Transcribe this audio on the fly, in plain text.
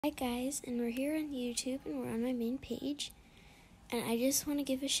Hi guys, and we're here on YouTube and we're on my main page, and I just want to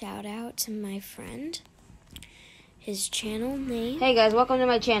give a shout out to my friend. His channel name Hey guys, welcome to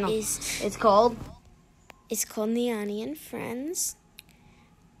my channel. It's called Neony And Friends,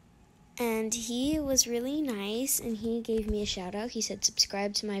 and he was really nice and he gave me a shout out. He said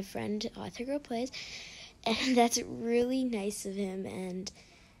subscribe to my friend Author Girl Plays, and that's really nice of him, and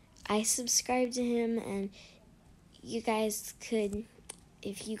I subscribed to him, and you guys could,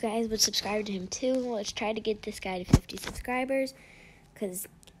 if you guys would subscribe to him too. Let's try to get this guy to 50 subscribers, because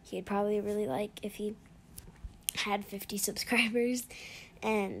he'd probably really like if he had 50 subscribers.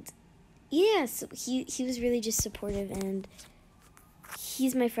 And yeah, so he was really just supportive, and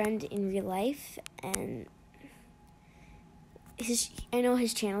he's my friend in real life, and I know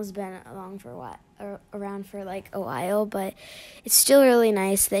his channel's been around for like a while, but it's still really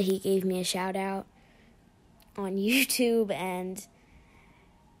nice that he gave me a shout out on YouTube, and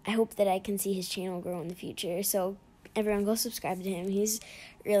I hope that I can see his channel grow in the future. So everyone go subscribe to him. He's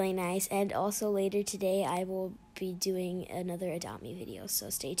really nice. And also later today I will be doing another Adopt Me video, so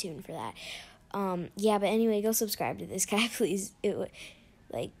stay tuned for that. Yeah, but anyway, go subscribe to this guy, please. You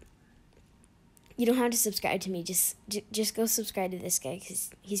don't have to subscribe to me. Just go subscribe to this guy because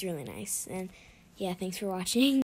he's really nice. And yeah, thanks for watching.